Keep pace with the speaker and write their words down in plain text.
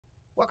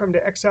Welcome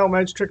to Excel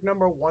Magic Trick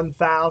number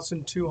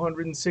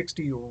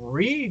 1260,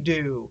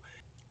 Redo.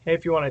 Hey,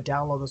 if you want to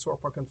download this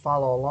workbook and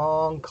follow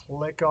along,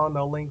 click on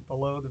the link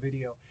below the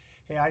video.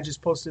 Hey, I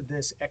just posted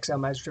this Excel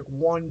Magic Trick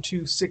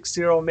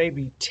 1260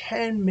 maybe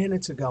 10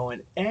 minutes ago,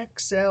 and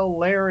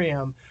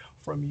Xlarium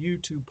from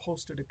YouTube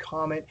posted a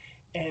comment,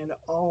 and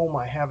oh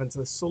my heavens,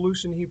 the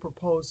solution he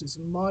proposed is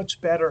much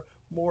better,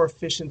 more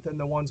efficient than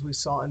the ones we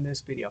saw in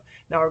this video.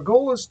 Now our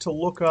goal is to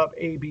look up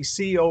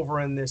ABC over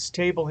in this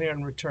table here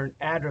and return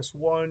address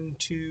 1,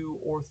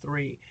 2, or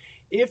 3.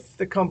 If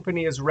the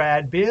company is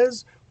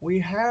RadBiz, we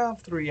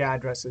have 3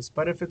 addresses.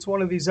 But if it's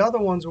one of these other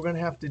ones, we're going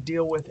to have to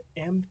deal with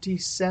empty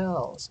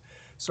cells.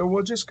 So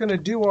we're just going to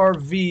do our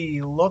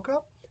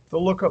VLOOKUP. The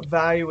lookup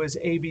value is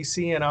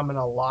ABC, and I'm going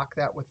to lock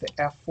that with the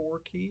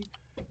F4 key,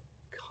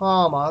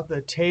 comma,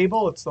 the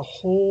table. It's the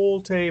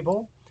whole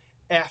table.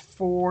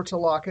 F4 to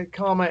lock it,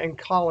 comma, and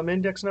column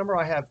index number.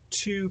 I have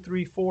 2,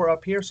 3, 4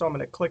 up here, so I'm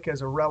going to click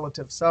as a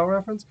relative cell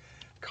reference,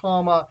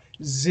 comma,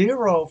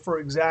 0 for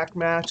exact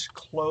match,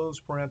 close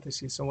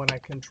parentheses. So when I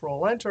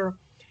Control Enter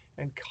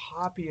and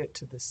copy it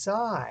to the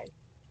side,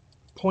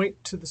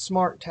 point to the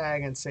Smart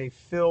tag and say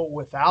Fill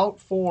Without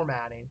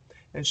Formatting.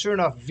 And sure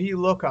enough,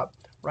 VLOOKUP,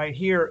 right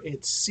here,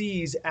 it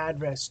sees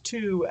address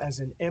 2 as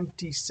an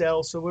empty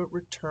cell, so it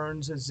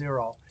returns a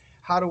 0.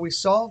 How do we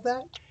solve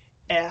that?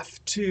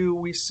 F2,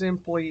 we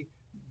simply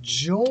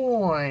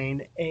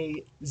join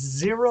a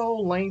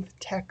 0-length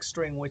text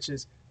string, which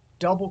is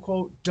double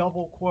quote,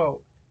 double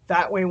quote.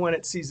 That way, when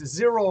it sees a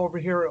 0 over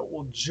here, it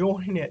will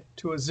join it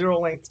to a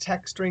 0-length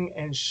text string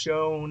and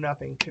show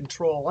nothing.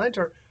 Control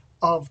Enter.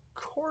 Of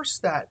course,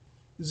 that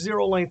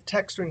 0-length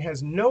text string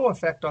has no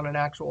effect on an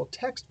actual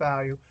text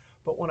value.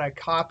 But when I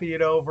copy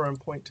it over and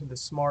point to the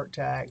Smart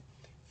tag,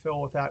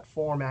 fill without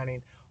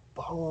formatting,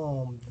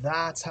 boom,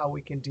 that's how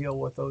we can deal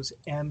with those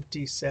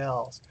empty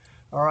cells.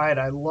 All right,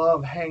 I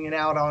love hanging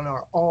out on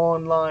our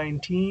online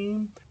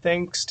team.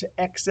 Thanks to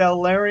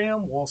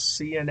Xlarium. We'll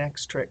see you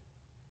next trick.